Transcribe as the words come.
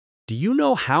Do you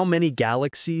know how many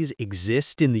galaxies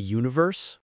exist in the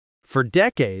universe? For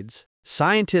decades,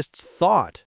 scientists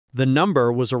thought the number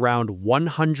was around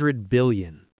 100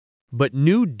 billion. But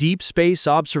new deep space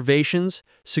observations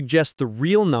suggest the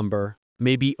real number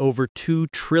may be over 2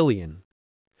 trillion.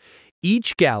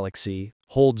 Each galaxy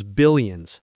holds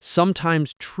billions,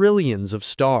 sometimes trillions of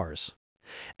stars.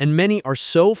 And many are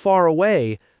so far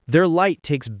away, their light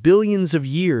takes billions of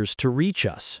years to reach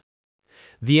us.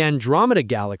 The Andromeda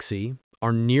galaxy,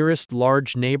 our nearest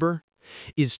large neighbor,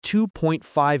 is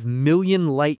 2.5 million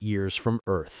light-years from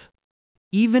Earth.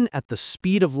 Even at the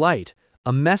speed of light,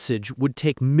 a message would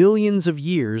take millions of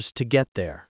years to get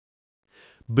there.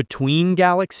 Between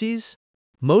galaxies,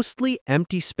 mostly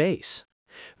empty space,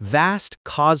 vast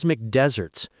cosmic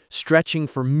deserts stretching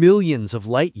for millions of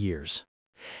light-years.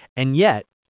 And yet,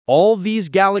 all these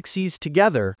galaxies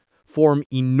together form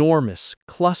enormous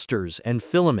clusters and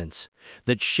filaments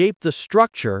that shape the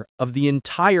structure of the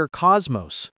entire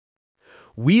cosmos.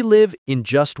 We live in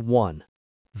just one,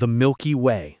 the Milky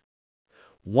Way.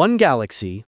 One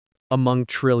galaxy among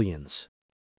trillions.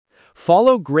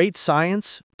 Follow great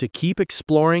science to keep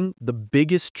exploring the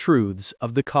biggest truths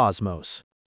of the cosmos.